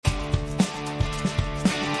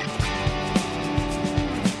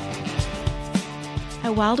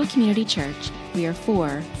At Wildwood Community Church, we are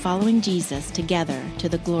for following Jesus together to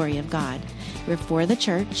the glory of God. We're for the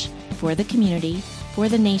church, for the community, for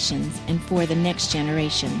the nations, and for the next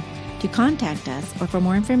generation. To contact us or for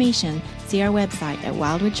more information, see our website at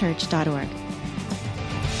wildwoodchurch.org.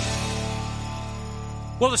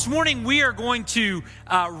 Well, this morning we are going to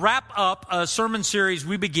wrap up a sermon series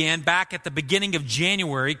we began back at the beginning of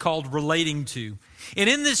January called Relating To. And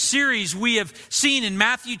in this series, we have seen in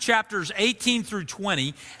Matthew chapters 18 through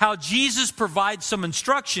 20 how Jesus provides some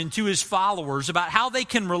instruction to his followers about how they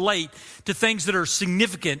can relate to things that are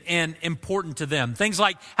significant and important to them. Things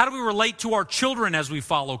like, how do we relate to our children as we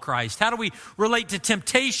follow Christ? How do we relate to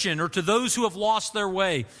temptation or to those who have lost their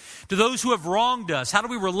way? To those who have wronged us? How do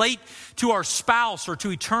we relate to our spouse or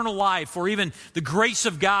to eternal life or even the grace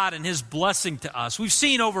of God and his blessing to us? We've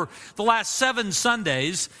seen over the last 7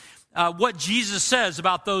 Sundays what Jesus says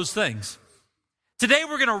about those things. Today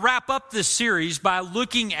we're going to wrap up this series by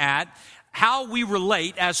looking at how we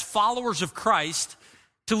relate as followers of Christ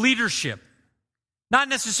to leadership. Not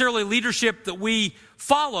necessarily leadership that we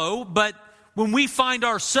follow, but when we find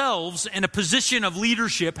ourselves in a position of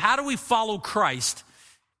leadership, how do we follow Christ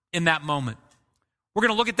in that moment? We're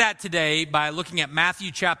going to look at that today by looking at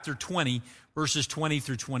Matthew chapter 20, verses 20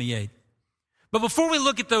 through 28. But before we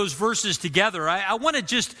look at those verses together, I want to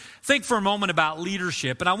just think for a moment about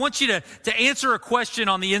leadership. And I want you to answer a question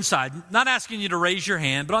on the inside, not asking you to raise your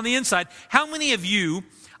hand, but on the inside, how many of you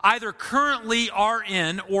either currently are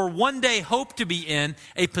in or one day hope to be in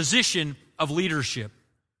a position of leadership?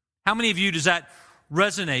 How many of you does that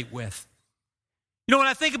resonate with? You know, when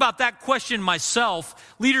I think about that question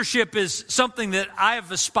myself, leadership is something that I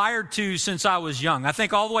have aspired to since I was young. I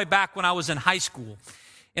think all the way back when I was in high school.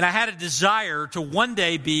 And I had a desire to one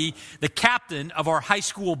day be the captain of our high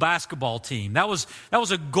school basketball team. That was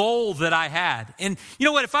a goal that I had. And you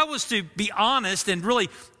know what? If I was to be honest and really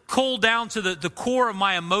cool down to the core of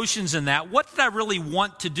my emotions in that, what did I really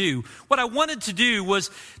want to do? What I wanted to do was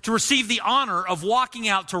to receive the honor of walking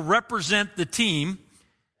out to represent the team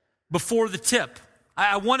before the tip.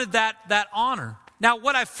 I wanted that honor. Now,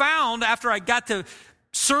 what I found after I got to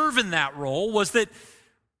serve in that role was that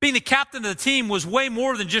being the captain of the team was way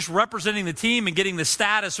more than just representing the team and getting the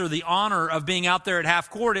status or the honor of being out there at half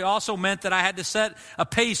court. It also meant that I had to set a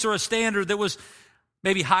pace or a standard that was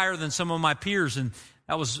maybe higher than some of my peers, and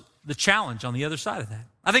that was the challenge on the other side of that.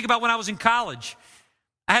 I think about when I was in college.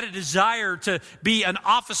 I had a desire to be an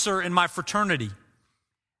officer in my fraternity.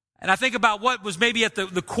 And I think about what was maybe at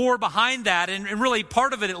the core behind that, and really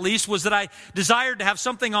part of it at least was that I desired to have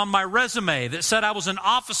something on my resume that said I was an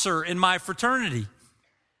officer in my fraternity.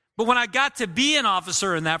 But when I got to be an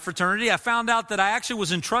officer in that fraternity, I found out that I actually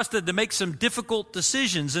was entrusted to make some difficult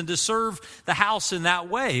decisions and to serve the house in that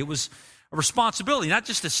way. It was a responsibility, not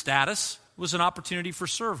just a status. It was an opportunity for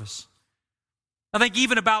service. I think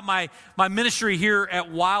even about my ministry here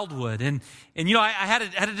at Wildwood. And you know, I had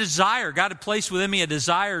a desire. God had placed within me a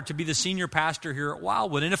desire to be the senior pastor here at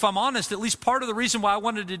Wildwood. And if I'm honest, at least part of the reason why I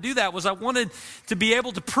wanted to do that was I wanted to be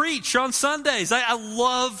able to preach on Sundays. I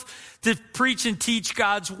love to preach and teach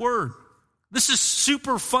God's Word. This is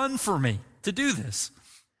super fun for me to do this.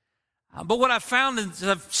 But what I've found as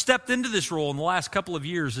I've stepped into this role in the last couple of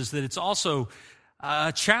years is that it's also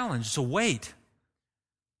a challenge. It's a weight.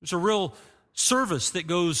 There's a real service that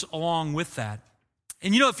goes along with that.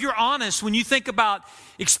 And you know, if you're honest, when you think about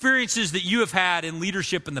experiences that you have had in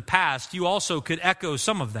leadership in the past, you also could echo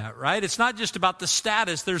some of that, right? It's not just about the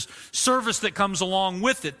status. There's service that comes along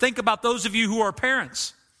with it. Think about those of you who are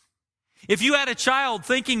parents. If you had a child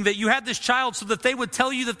thinking that you had this child so that they would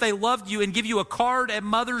tell you that they loved you and give you a card at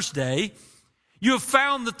Mother's Day, you have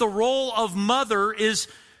found that the role of mother is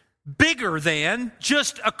bigger than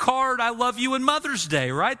just a card, I love you, and Mother's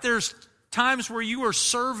Day, right? There's times where you are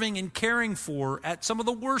serving and caring for at some of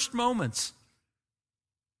the worst moments.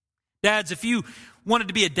 Dads, if you wanted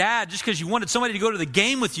to be a dad just because you wanted somebody to go to the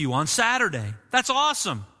game with you on Saturday, that's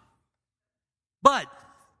awesome. But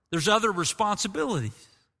there's other responsibilities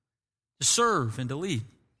to serve and to lead.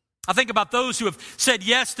 I think about those who have said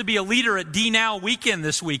yes to be a leader at D-Now weekend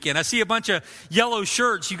this weekend. I see a bunch of yellow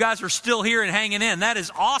shirts. You guys are still here and hanging in. That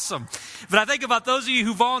is awesome. But I think about those of you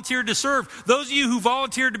who volunteered to serve, those of you who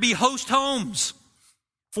volunteered to be host homes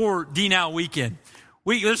for D-Now weekend.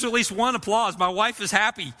 There's at least one applause. My wife is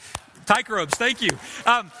happy. Tyke robes, thank you.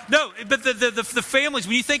 No, but the families,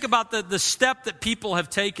 when you think about the step that people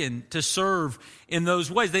have taken to serve in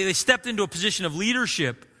those ways, they stepped into a position of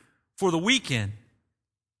leadership for the weekend.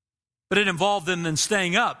 But it involved them then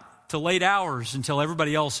staying up to late hours until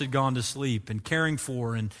everybody else had gone to sleep and caring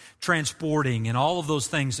for and transporting and all of those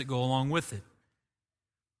things that go along with it.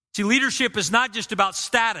 See, leadership is not just about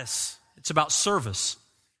status, it's about service.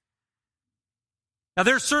 Now,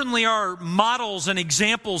 there certainly are models and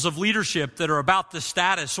examples of leadership that are about the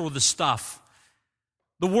status or the stuff.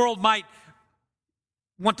 The world might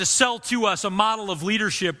want to sell to us a model of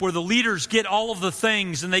leadership where the leaders get all of the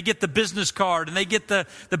things, and they get the business card, and they get the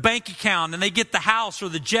bank account, and they get the house or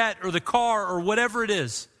the jet or the car or whatever it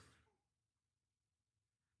is.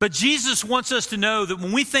 But Jesus wants us to know that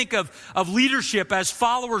when we think of leadership as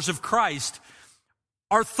followers of Christ,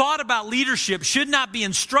 our thought about leadership should not be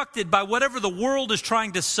instructed by whatever the world is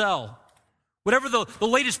trying to sell. Whatever the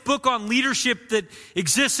latest book on leadership that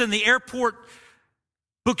exists in the airport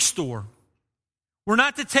bookstore. We're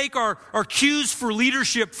not to take our cues for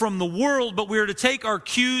leadership from the world, but we're to take our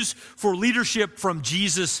cues for leadership from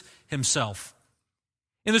Jesus himself.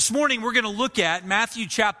 And this morning we're going to look at Matthew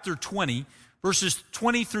chapter 20, verses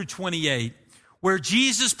 20 through 28, where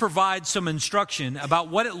Jesus provides some instruction about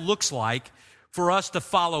what it looks like for us to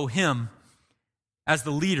follow him as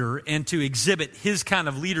the leader and to exhibit his kind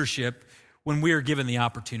of leadership when we are given the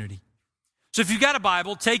opportunity. So if you've got a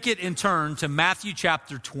Bible, take it and turn to Matthew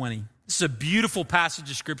chapter 20. This is a beautiful passage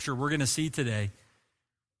of Scripture we're going to see today.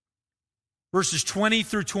 Verses 20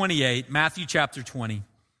 through 28, Matthew chapter 20.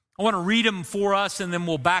 I want to read them for us, and then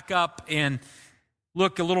we'll back up and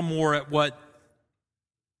look a little more at what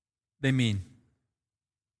they mean.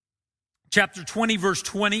 Chapter 20, verse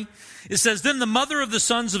 20, it says, "Then the mother of the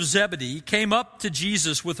sons of Zebedee came up to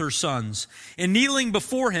Jesus with her sons, and kneeling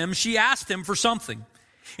before him, she asked him for something.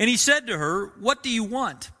 And he said to her, 'What do you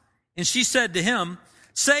want?' And she said to him,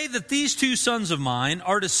 'Say that these two sons of mine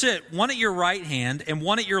are to sit, one at your right hand and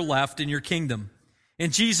one at your left in your kingdom.'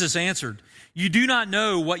 And Jesus answered, 'You do not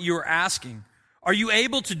know what you are asking. Are you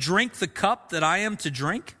able to drink the cup that I am to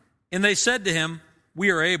drink?' And they said to him, 'We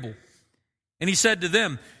are able.' And he said to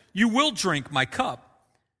them, 'You will drink my cup,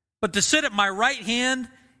 but to sit at my right hand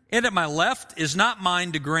and at my left is not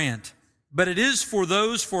mine to grant, but it is for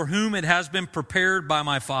those for whom it has been prepared by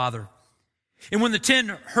my Father.' And when the 10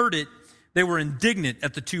 heard it, they were indignant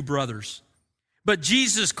at the two brothers. But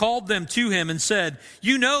Jesus called them to him and said,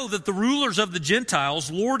 'You know that the rulers of the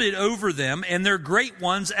Gentiles lord it over them, and their great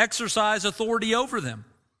ones exercise authority over them.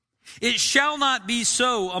 It shall not be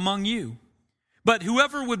so among you. But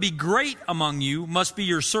whoever would be great among you must be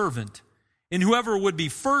your servant, and whoever would be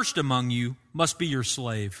first among you must be your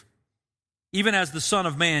slave. Even as the Son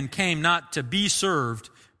of Man came not to be served,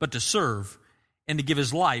 but to serve, and to give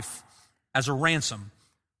his life as a ransom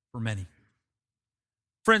for many.'"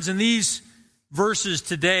 Friends, in these verses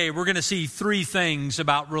today, we're going to see three things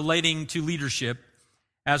about relating to leadership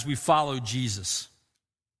as we follow Jesus.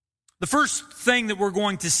 The first thing that we're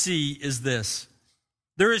going to see is this: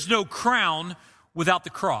 there is no crown without the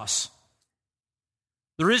cross.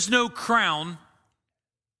 There is no crown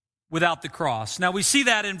without the cross. Now, we see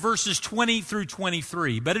that in verses 20 through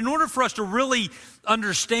 23. But in order for us to really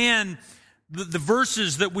understand the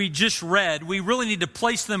verses that we just read, we really need to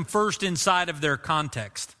place them first inside of their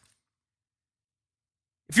context.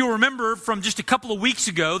 If you'll remember from just a couple of weeks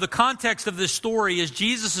ago, the context of this story is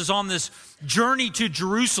Jesus is on this journey to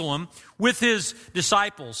Jerusalem with his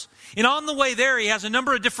disciples. And on the way there, he has a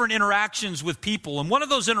number of different interactions with people. And one of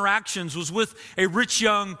those interactions was with a rich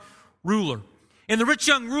young ruler. And the rich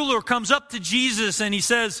young ruler comes up to Jesus and he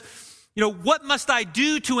says, "What must I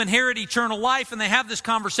do to inherit eternal life?" And they have this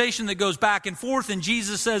conversation that goes back and forth. And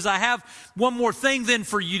Jesus says, "I have one more thing then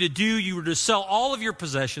for you to do. You are to sell all of your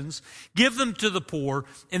possessions, give them to the poor,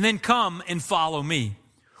 and then come and follow me."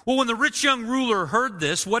 Well, when the rich young ruler heard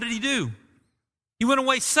this, what did he do? He went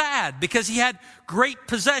away sad because he had great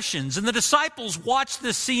possessions. And the disciples watched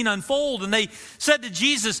this scene unfold, and they said to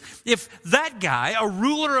Jesus, "If that guy, a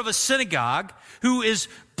ruler of a synagogue who is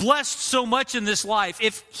blessed so much in this life,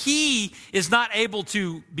 if he is not able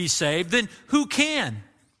to be saved, then who can?"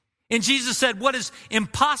 And Jesus said, "What is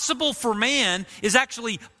impossible for man is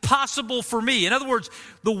actually possible for me." In other words,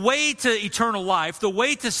 the way to eternal life, the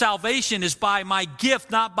way to salvation is by my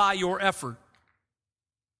gift, not by your effort.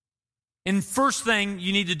 And first thing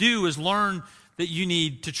you need to do is learn that you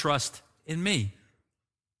need to trust in me.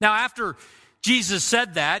 Now, after Jesus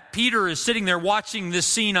said that, Peter is sitting there watching this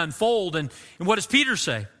scene unfold, and what does Peter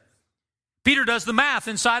say? Peter does the math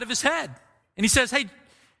inside of his head, and he says, "Hey,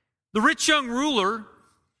 the rich young ruler,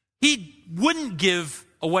 he wouldn't give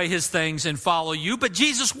away his things and follow you, but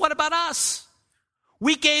Jesus, what about us?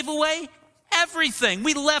 We gave away everything.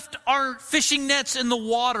 We left our fishing nets in the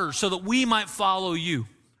water so that we might follow you.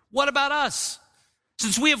 What about us?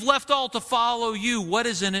 Since we have left all to follow you, what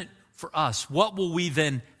is in it for us? What will we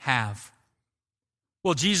then have?"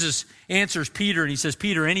 Well, Jesus answers Peter and he says,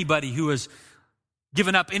 "Peter, anybody who has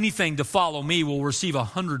given up anything to follow me will receive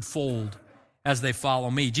 100-fold as they follow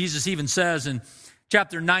me. Jesus even says in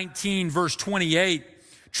chapter 19, verse 28,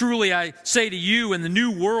 truly I say to you, in the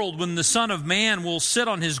new world, when the Son of Man will sit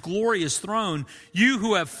on his glorious throne, you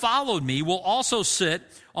who have followed me will also sit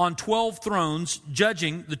on 12 thrones,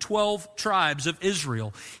 judging the 12 tribes of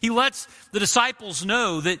Israel. He lets the disciples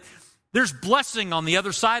know that there's blessing on the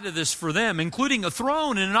other side of this for them, including a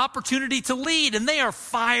throne and an opportunity to lead, and they are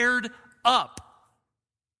fired up.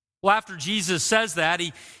 Well, after Jesus says that,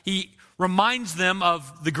 he reminds them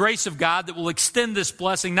of the grace of God that will extend this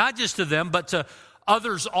blessing, not just to them, but to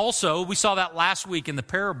others also. We saw that last week in the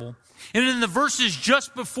parable. And in the verses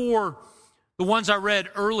just before the ones I read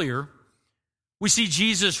earlier, we see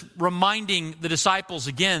Jesus reminding the disciples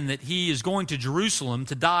again that he is going to Jerusalem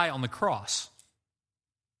to die on the cross.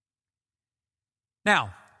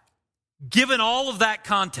 Now, given all of that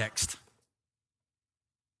context,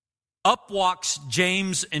 up walks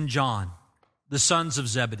James and John, the sons of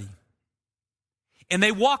Zebedee. And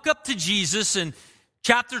they walk up to Jesus in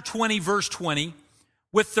chapter 20, verse 20,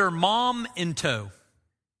 with their mom in tow.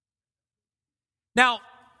 Now,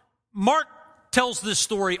 Mark tells this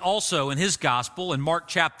story also in his gospel in Mark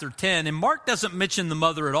chapter 10, and Mark doesn't mention the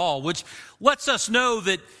mother at all, which lets us know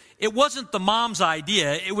that it wasn't the mom's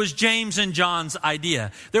idea, it was James and John's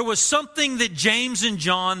idea. There was something that James and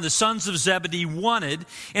John, the sons of Zebedee, wanted,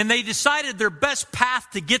 and they decided their best path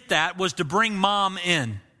to get that was to bring mom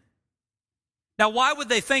in. Now, why would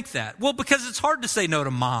they think that? Well, because it's hard to say no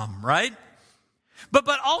to mom, right? But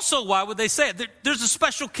also, why would they say it? There's a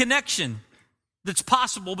special connection that's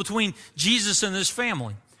possible between Jesus and his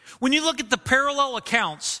family. When you look at the parallel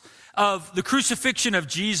accounts of the crucifixion of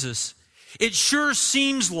Jesus, it sure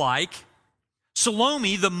seems like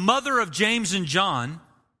Salome, the mother of James and John,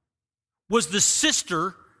 was the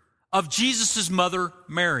sister of Jesus' mother,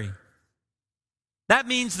 Mary. That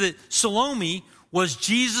means that Salome was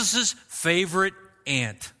Jesus' favorite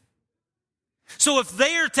aunt. So if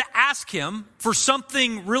they are to ask him for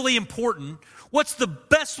something really important, what's the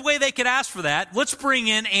best way they could ask for that? Let's bring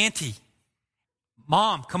in Auntie.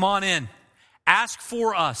 Mom, come on in. Ask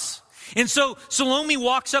for us. And so Salome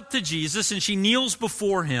walks up to Jesus and she kneels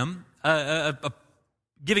before him,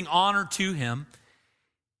 giving honor to him,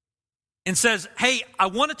 and says, hey, I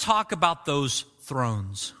want to talk about those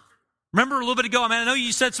thrones. Remember a little bit ago, I know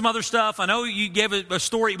you said some other stuff. I know you gave a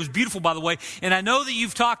story. It was beautiful, by the way. And I know that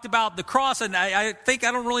you've talked about the cross, and I think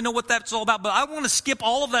I don't really know what that's all about, but I want to skip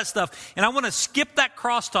all of that stuff. And I want to skip that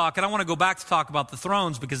cross talk, and I want to go back to talk about the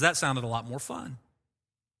thrones because that sounded a lot more fun.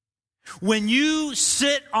 When you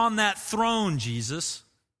sit on that throne, Jesus,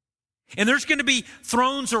 and there's going to be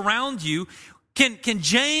thrones around you, can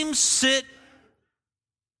James sit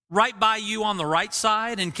right by you on the right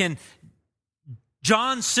side? And can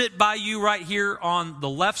John sit by you right here on the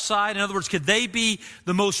left side? In other words, could they be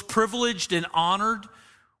the most privileged and honored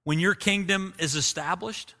when your kingdom is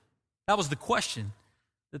established? That was the question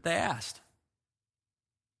that they asked.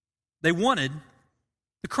 They wanted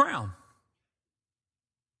the crown.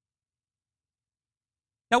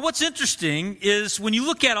 Now, what's interesting is when you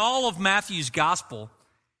look at all of Matthew's gospel,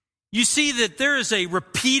 you see that there is a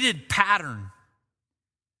repeated pattern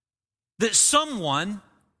that someone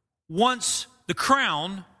wants the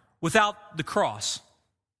crown without the cross.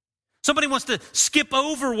 Somebody wants to skip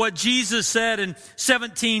over what Jesus said in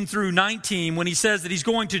 17 through 19 when he says that he's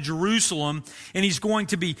going to Jerusalem and he's going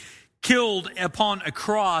to be killed upon a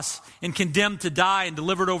cross and condemned to die and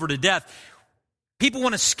delivered over to death. People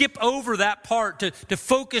want to skip over that part to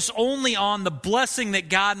focus only on the blessing that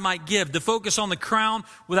God might give, to focus on the crown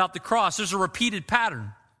without the cross. There's a repeated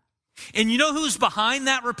pattern. And you know who's behind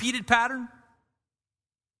that repeated pattern?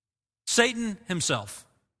 Satan himself.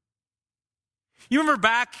 You remember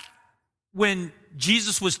back when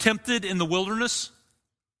Jesus was tempted in the wilderness?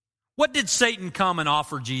 What did Satan come and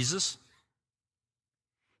offer Jesus?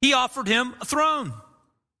 He offered him a throne.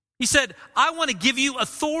 He said, I want to give you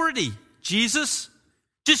authority, Jesus.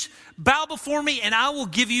 Just bow before me and I will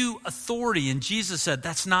give you authority. And Jesus said,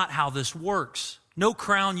 that's not how this works. No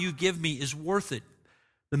crown you give me is worth it.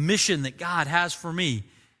 The mission that God has for me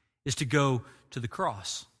is to go to the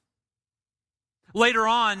cross. Later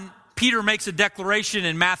on, Peter makes a declaration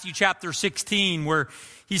in Matthew chapter 16 where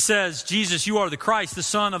he says, Jesus, you are the Christ, the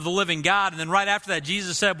Son of the living God. And then right after that,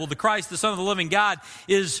 Jesus said, well, the Christ, the Son of the living God,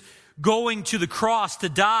 is going to the cross to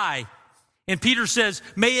die. And Peter says,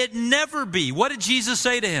 may it never be. What did Jesus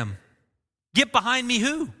say to him? Get behind me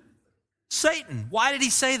who? Satan. Why did he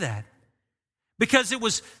say that? Because it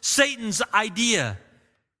was Satan's idea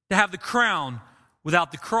to have the crown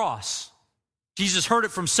without the cross. Jesus heard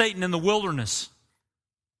it from Satan in the wilderness.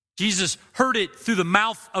 Jesus heard it through the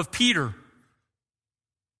mouth of Peter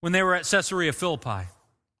when they were at Caesarea Philippi.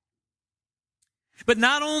 But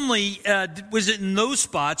not only was it in those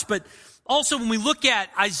spots, but also when we look at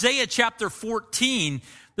Isaiah chapter 14,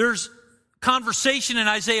 there's conversation in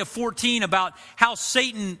Isaiah 14 about how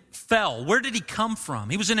Satan fell. Where did he come from?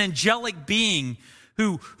 He was an angelic being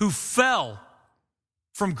who fell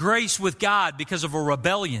from grace with God because of a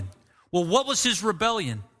rebellion. Well, what was his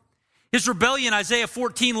rebellion? His rebellion, Isaiah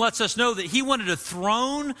 14, lets us know that he wanted a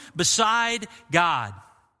throne beside God.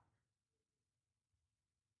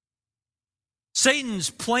 Satan's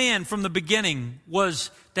plan from the beginning was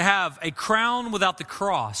to have a crown without the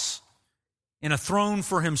cross and a throne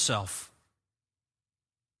for himself.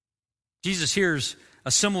 Jesus hears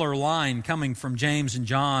a similar line coming from James and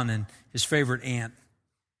John and his favorite aunt.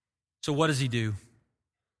 So what does he do?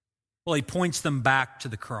 Well, he points them back to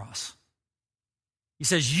the cross. He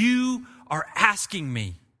says, you are asking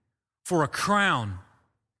me for a crown,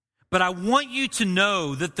 but I want you to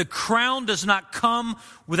know that the crown does not come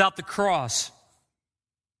without the cross.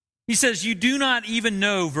 He says, you do not even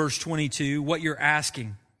know, verse 22, what you're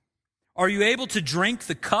asking. Are you able to drink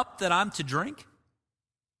the cup that I'm to drink?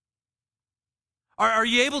 Are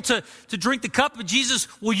you able to drink the cup? But Jesus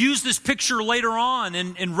will use this picture later on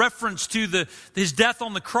in reference to his death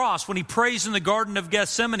on the cross when he prays in the Garden of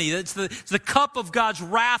Gethsemane. It's the cup of God's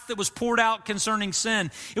wrath that was poured out concerning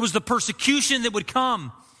sin. It was the persecution that would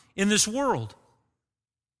come in this world.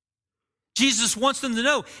 Jesus wants them to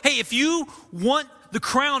know, hey, if you want the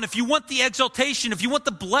crown, if you want the exaltation, if you want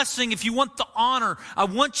the blessing, if you want the honor, I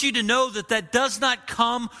want you to know that does not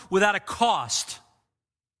come without a cost.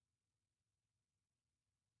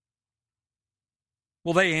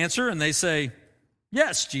 Well, they answer and they say,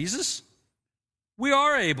 yes, Jesus, we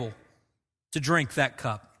are able to drink that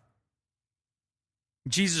cup.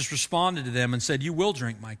 Jesus responded to them and said, you will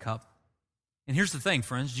drink my cup. And here's the thing,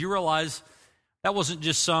 friends. Do you realize that wasn't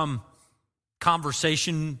just some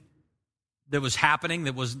conversation that was happening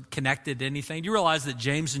that wasn't connected to anything? Do you realize that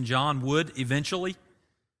James and John would eventually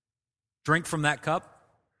drink from that cup?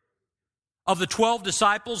 Of the 12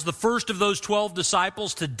 disciples, the first of those 12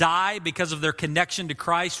 disciples to die because of their connection to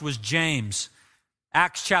Christ was James.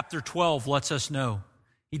 Acts chapter 12 lets us know.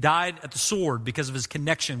 He died at the sword because of his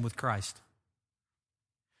connection with Christ.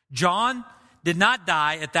 John did not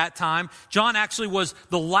die at that time. John actually was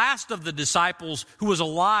the last of the disciples who was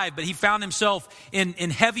alive, but he found himself in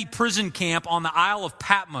heavy prison camp on the Isle of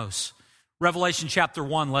Patmos. Revelation chapter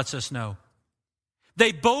 1 lets us know.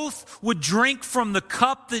 They both would drink from the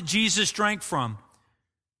cup that Jesus drank from.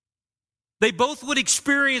 They both would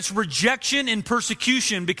experience rejection and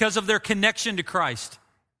persecution because of their connection to Christ.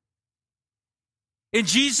 And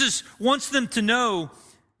Jesus wants them to know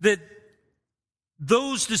that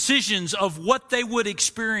those decisions of what they would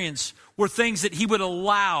experience were things that he would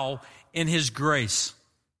allow in his grace.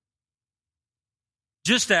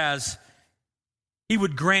 Just as he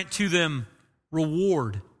would grant to them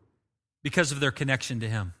reward because of their connection to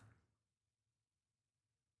him.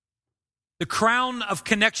 The crown of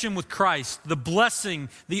connection with Christ, the blessing,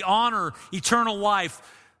 the honor, eternal life,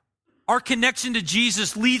 our connection to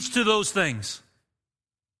Jesus leads to those things.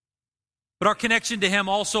 But our connection to him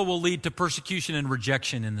also will lead to persecution and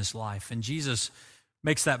rejection in this life. And Jesus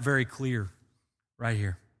makes that very clear right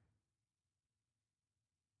here.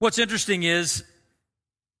 What's interesting is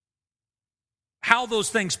how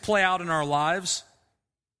those things play out in our lives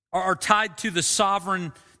are tied to the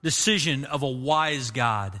sovereign decision of a wise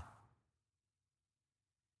God.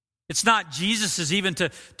 It's not Jesus's even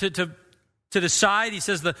to decide. He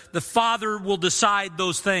says the Father will decide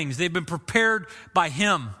those things. They've been prepared by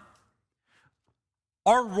him.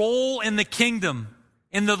 Our role in the kingdom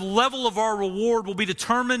and the level of our reward will be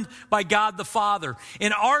determined by God the Father.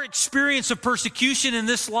 And our experience of persecution in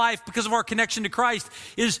this life because of our connection to Christ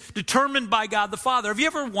is determined by God the Father. Have you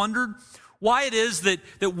ever wondered why it is that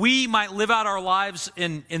we might live out our lives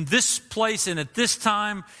in this place and at this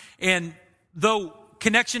time, and though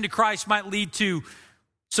connection to Christ might lead to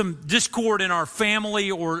some discord in our family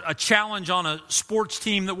or a challenge on a sports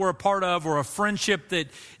team that we're a part of or a friendship that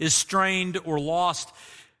is strained or lost,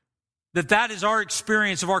 that is our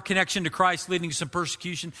experience of our connection to Christ leading to some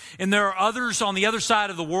persecution. And there are others on the other side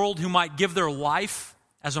of the world who might give their life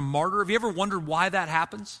as a martyr. Have you ever wondered why that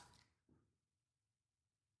happens?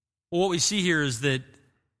 Well, what we see here is that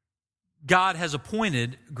God has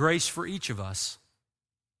appointed grace for each of us.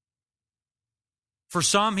 For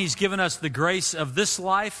some, he's given us the grace of this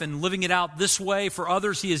life and living it out this way. For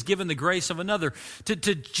others, he has given the grace of another.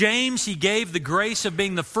 To James, he gave the grace of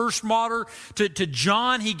being the first martyr. To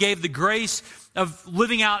John, he gave the grace of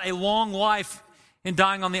living out a long life and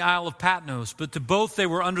dying on the Isle of Patmos, but to both they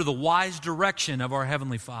were under the wise direction of our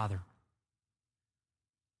Heavenly Father.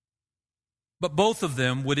 But both of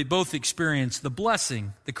them would both experience the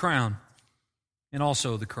blessing, the crown, and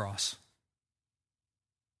also the cross.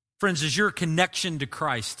 Friends, is your connection to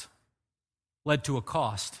Christ led to a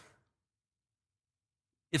cost?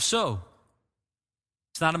 If so,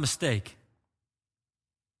 it's not a mistake.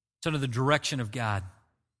 It's under the direction of God,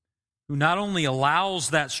 who not only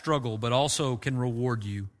allows that struggle, but also can reward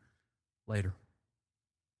you later.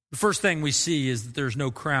 The first thing we see is that there's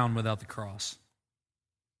no crown without the cross.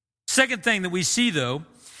 Second thing that we see, though,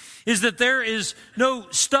 is that there is no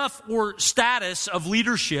stuff or status of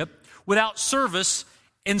leadership without service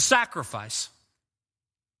and sacrifice.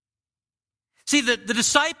 See, the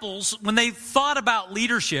disciples, when they thought about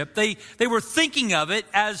leadership, they were thinking of it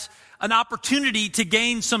as an opportunity to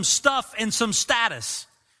gain some stuff and some status.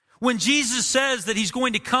 When Jesus says that he's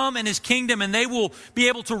going to come in his kingdom and they will be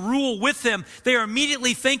able to rule with him, they are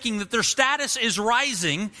immediately thinking that their status is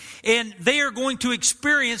rising and they are going to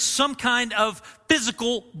experience some kind of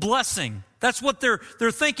physical blessing. That's what they're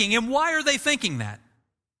thinking. And why are they thinking that?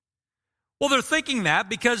 Well, they're thinking that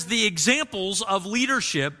because the examples of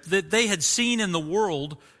leadership that they had seen in the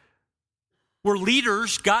world where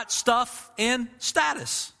leaders got stuff and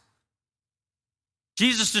status.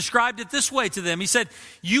 Jesus described it this way to them. He said,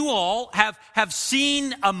 you all have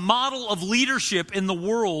seen a model of leadership in the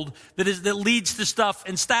world that leads to stuff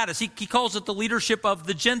and status. He calls it the leadership of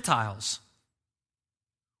the Gentiles,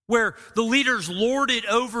 where the leaders lord it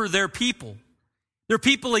over their people. Their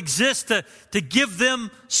people exist to give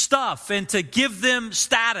them stuff and to give them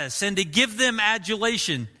status and to give them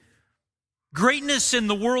adulation. Greatness in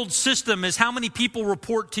the world system is how many people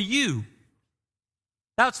report to you.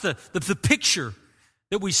 That's the picture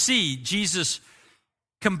that we see Jesus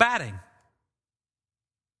combating.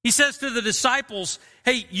 He says to the disciples,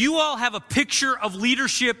 hey, you all have a picture of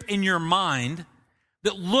leadership in your mind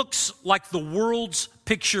that looks like the world's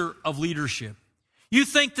picture of leadership. You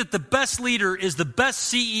think that the best leader is the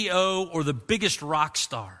best CEO or the biggest rock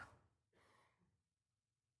star.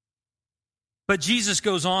 But Jesus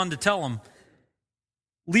goes on to tell them,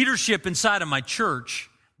 leadership inside of my church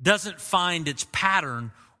doesn't find its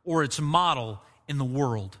pattern or its model in the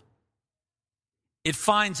world. It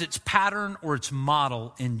finds its pattern or its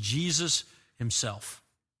model in Jesus himself.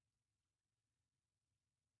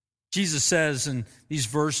 Jesus says in these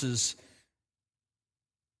verses,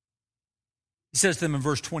 he says to them in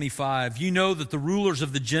verse 25, you know that the rulers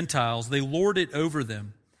of the Gentiles, they lord it over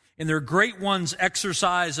them, and their great ones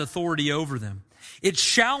exercise authority over them. It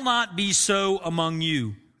shall not be so among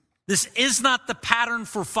you. This is not the pattern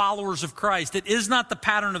for followers of Christ. It is not the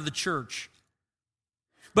pattern of the church.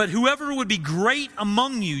 But whoever would be great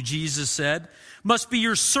among you, Jesus said, must be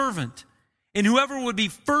your servant. And whoever would be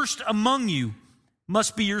first among you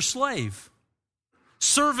must be your slave.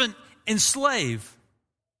 Servant and slave.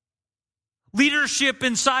 Leadership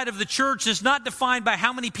inside of the church is not defined by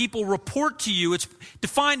how many people report to you. It's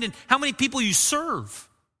defined in how many people you serve,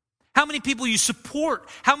 how many people you support,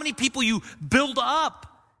 how many people you build up.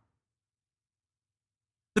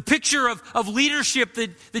 The picture of leadership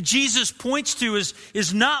that Jesus points to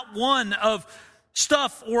is not one of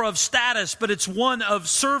stuff or of status, but it's one of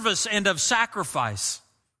service and of sacrifice.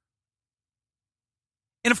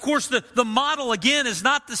 And of course, the model, again, is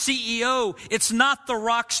not the CEO. It's not the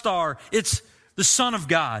rock star. It's the Son of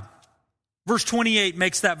God. Verse 28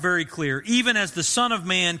 makes that very clear. Even as the Son of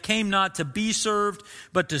Man came not to be served,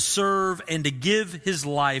 but to serve and to give his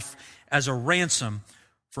life as a ransom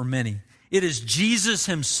for many. It is Jesus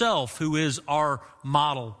himself who is our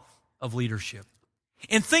model of leadership.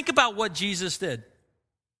 And think about what Jesus did.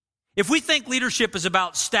 If we think leadership is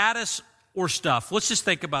about status or stuff, let's just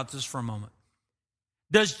think about this for a moment.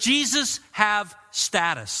 Does Jesus have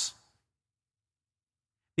status?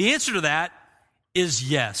 The answer to that is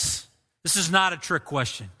yes. This is not a trick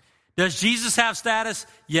question. Does Jesus have status?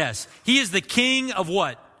 Yes. He is the King of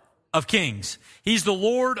what? Of kings. He's the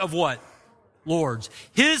Lord of what? Lords.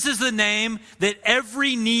 His is the name that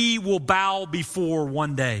every knee will bow before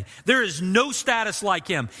one day. There is no status like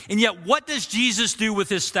him. And yet, what does Jesus do with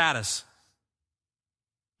his status?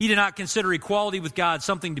 He did not consider equality with God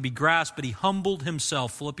something to be grasped, but he humbled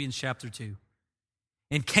himself, Philippians chapter 2,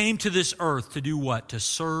 and came to this earth to do what? To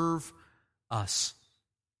serve us.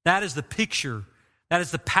 That is the picture. That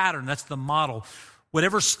is the pattern. That's the model.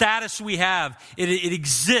 Whatever status we have, it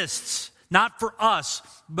exists not for us,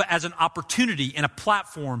 but as an opportunity and a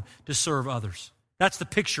platform to serve others. That's the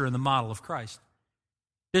picture and the model of Christ.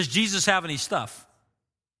 Does Jesus have any stuff?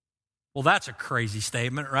 Well, that's a crazy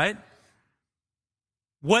statement, right?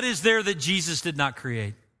 What is there that Jesus did not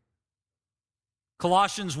create?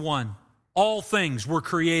 Colossians 1, all things were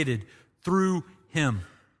created through him.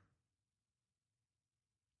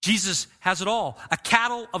 Jesus has it all, a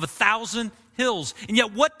cattle of 1,000 hills. And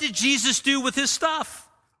yet what did Jesus do with his stuff?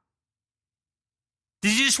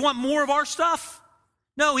 Did he just want more of our stuff?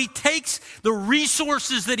 No, he takes the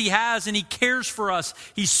resources that he has and he cares for us,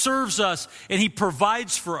 he serves us, and he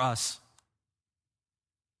provides for us.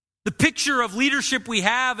 The picture of leadership we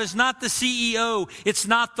have is not the CEO, it's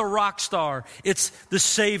not the rock star, it's the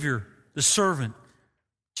Savior, the servant,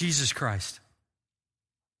 Jesus Christ.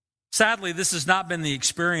 Sadly, this has not been the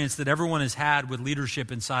experience that everyone has had with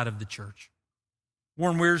leadership inside of the church.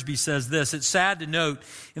 Warren Wiersbe says this, it's sad to note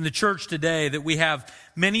in the church today that we have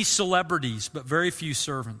many celebrities but very few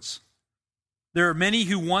servants. There are many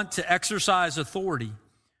who want to exercise authority,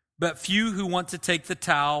 but few who want to take the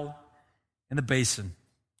towel and the basin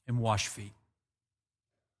and wash feet.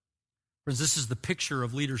 Friends, this is the picture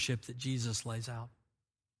of leadership that Jesus lays out.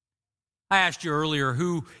 I asked you earlier,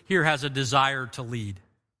 who here has a desire to lead?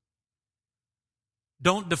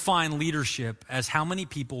 Don't define leadership as how many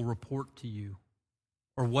people report to you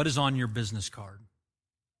or what is on your business card.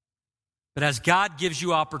 But as God gives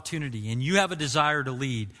you opportunity and you have a desire to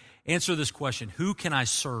lead, answer this question: who can I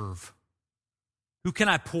serve? Who can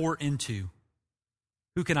I pour into?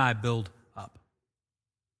 Who can I build up?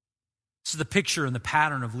 This is the picture and the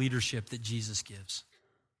pattern of leadership that Jesus gives.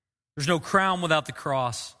 There's no crown without the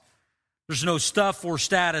cross. There's no stuff or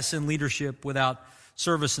status in leadership without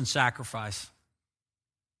service and sacrifice.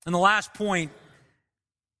 And the last point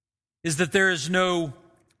is that there is no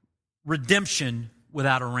redemption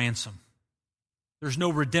without a ransom. There's no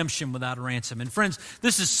redemption without a ransom. And friends,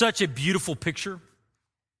 this is such a beautiful picture.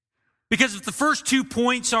 Because if the first 2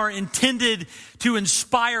 points are intended to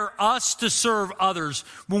inspire us to serve others,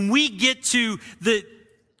 when we get to the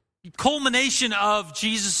culmination of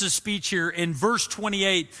Jesus' speech here in verse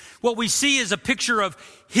 28, what we see is a picture of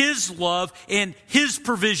his love and his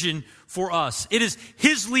provision for us. It is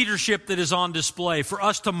his leadership that is on display for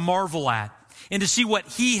us to marvel at and to see what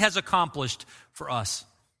he has accomplished for us.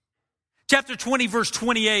 Chapter 20, verse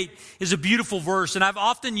 28 is a beautiful verse, and I've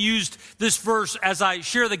often used this verse as I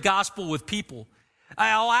share the gospel with people.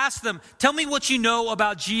 I'll ask them, tell me what you know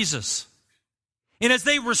about Jesus. And as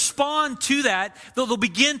they respond to that, they'll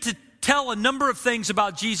begin to tell a number of things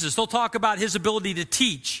about Jesus. They'll talk about his ability to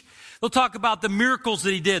teach. They'll talk about the miracles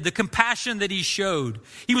that he did, the compassion that he showed.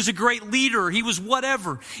 He was a great leader. He was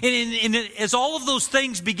whatever. And as all of those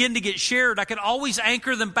things begin to get shared, I can always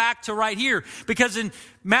anchor them back to right here. Because in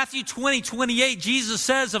Matthew 20:28, Jesus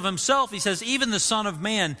says of himself, he says, even the Son of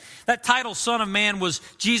Man. That title, Son of Man, was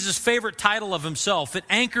Jesus' favorite title of himself. It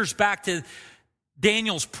anchors back to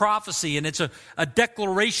Daniel's prophecy, and it's a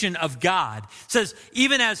declaration of God. It says,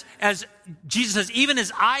 even as Jesus says, even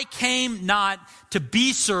as I came not to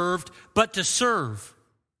be served, but to serve.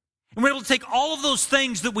 And we're able to take all of those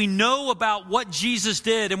things that we know about what Jesus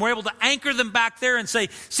did, and we're able to anchor them back there and say,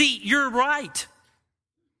 see, you're right.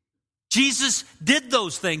 Jesus did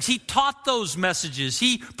those things. He taught those messages.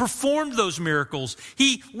 He performed those miracles.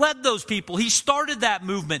 He led those people. He started that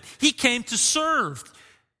movement. He came to serve.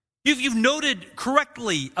 You've noted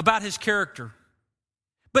correctly about his character.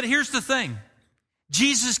 But here's the thing.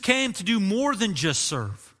 Jesus came to do more than just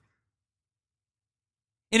serve.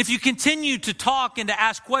 And if you continue to talk and to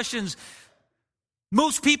ask questions,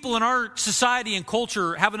 most people in our society and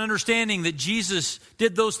culture have an understanding that Jesus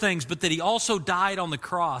did those things, but that he also died on the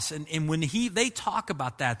cross. And when they talk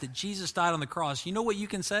about that Jesus died on the cross, you know what you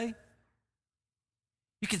can say?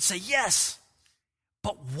 You can say, yes,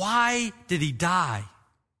 but why did he die?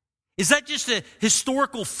 Is that just a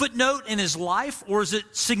historical footnote in his life, or is it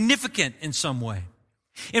significant in some way?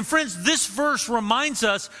 And friends, this verse reminds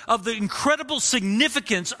us of the incredible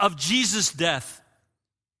significance of Jesus' death.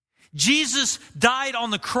 Jesus died on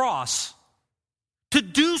the cross to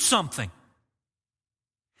do something,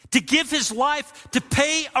 to give his life, to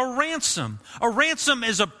pay a ransom. A ransom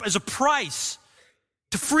is a price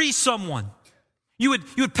to free someone. You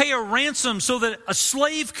would pay a ransom so that a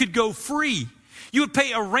slave could go free. You would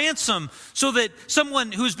pay a ransom so that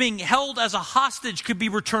someone who is being held as a hostage could be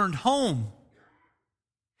returned home.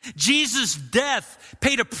 Jesus' death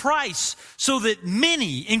paid a price so that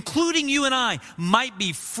many, including you and I, might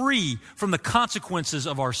be free from the consequences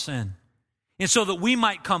of our sin. And so that we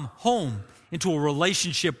might come home into a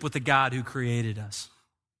relationship with the God who created us.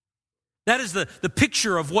 That is the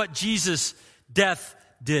picture of what Jesus' death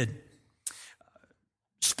did.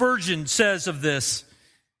 Spurgeon says of this,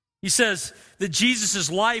 he says that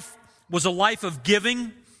Jesus' life was a life of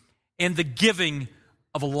giving and the giving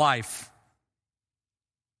of a life.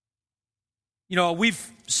 You know, we've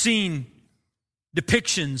seen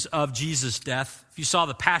depictions of Jesus' death. If you saw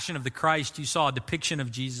the Passion of the Christ, you saw a depiction of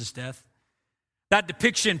Jesus' death. That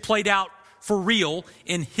depiction played out for real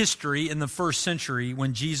in history in the first century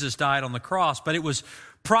when Jesus died on the cross, but it was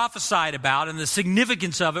prophesied about, and the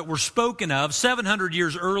significance of it were spoken of 700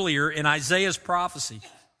 years earlier in Isaiah's prophecy,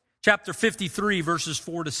 chapter 53, verses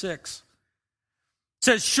 4 to 6. It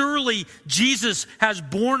says, "Surely Jesus has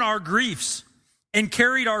borne our griefs and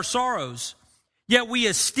carried our sorrows, yet we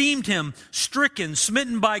esteemed him stricken,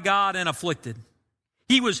 smitten by God, and afflicted.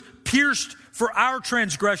 He was pierced for our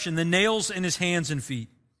transgression, the nails in his hands and feet.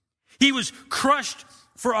 He was crushed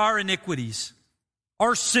for our iniquities.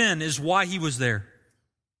 Our sin is why he was there.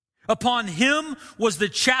 Upon him was the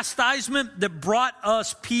chastisement that brought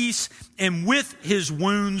us peace, and with his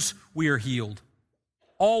wounds we are healed.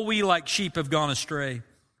 All we like sheep have gone astray.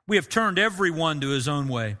 We have turned every one to his own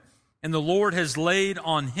way, and the Lord has laid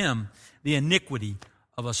on him the iniquity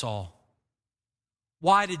of us all."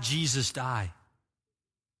 Why did Jesus die?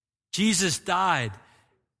 Jesus died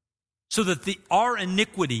so that our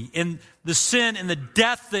iniquity and the sin and the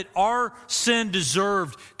death that our sin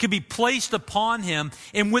deserved could be placed upon him.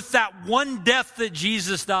 And with that one death that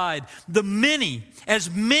Jesus died, as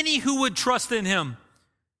many who would trust in him,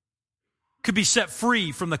 could be set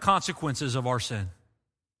free from the consequences of our sin.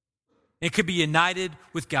 It could be united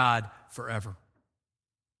with God forever.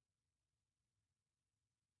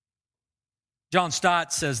 John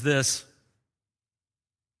Stott says this.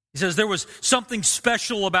 He says, "There was something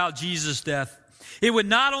special about Jesus' death. It would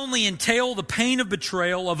not only entail the pain of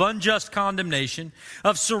betrayal, of unjust condemnation,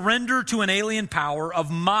 of surrender to an alien power, of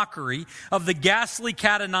mockery, of the ghastly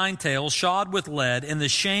cat o' nine tails shod with lead, and the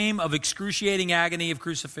shame of excruciating agony of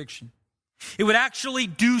crucifixion. It would actually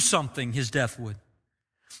do something, his death would.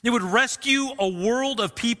 It would rescue a world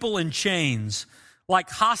of people in chains, like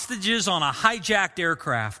hostages on a hijacked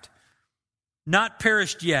aircraft, not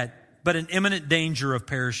perished yet, but in imminent danger of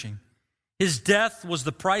perishing. His death was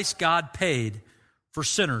the price God paid for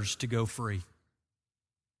sinners to go free."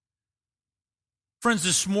 Friends,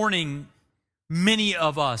 this morning, many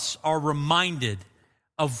of us are reminded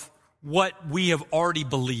of what we have already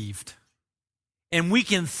believed. And we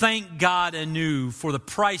can thank God anew for the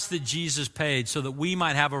price that Jesus paid so that we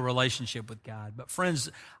might have a relationship with God. But friends,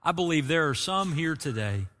 I believe there are some here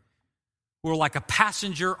today who are like a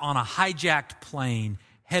passenger on a hijacked plane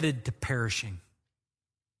headed to perishing.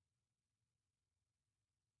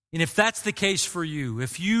 And if that's the case for you,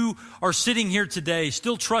 if you are sitting here today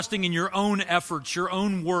still trusting in your own efforts, your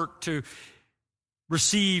own work to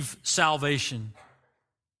receive salvation,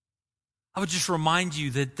 I would just remind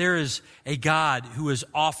you that there is a God who has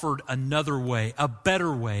offered another way, a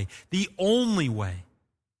better way, the only way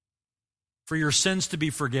for your sins to be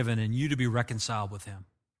forgiven and you to be reconciled with him.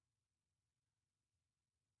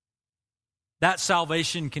 That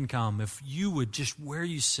salvation can come if you would just, where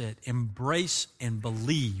you sit, embrace and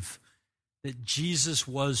believe that Jesus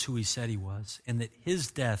was who he said he was and that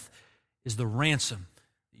his death is the ransom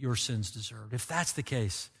that your sins deserved. If that's the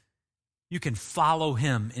case, you can follow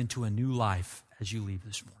him into a new life as you leave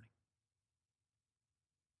this morning.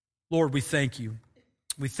 Lord, we thank you.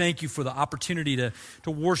 We thank you for the opportunity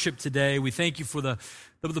to worship today. We thank you for the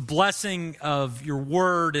blessing of your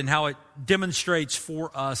word and how it demonstrates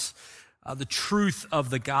for us the truth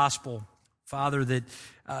of the gospel, Father, that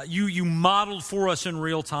you modeled for us in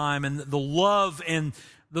real time, and the love and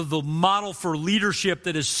the model for leadership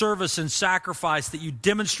that is service and sacrifice that you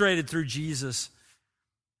demonstrated through Jesus.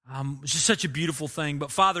 It's just such a beautiful thing.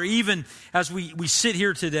 But Father, even as we sit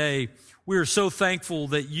here today, we are so thankful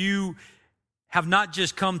that you have not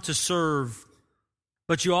just come to serve,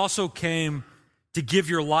 but you also came to give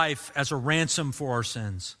your life as a ransom for our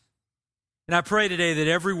sins. And I pray today that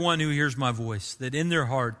everyone who hears my voice, that in their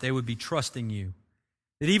heart they would be trusting you.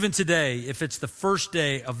 That even today, if it's the first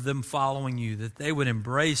day of them following you, that they would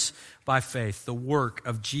embrace by faith the work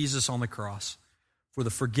of Jesus on the cross for the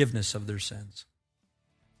forgiveness of their sins.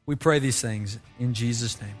 We pray these things in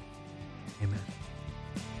Jesus' name. Amen.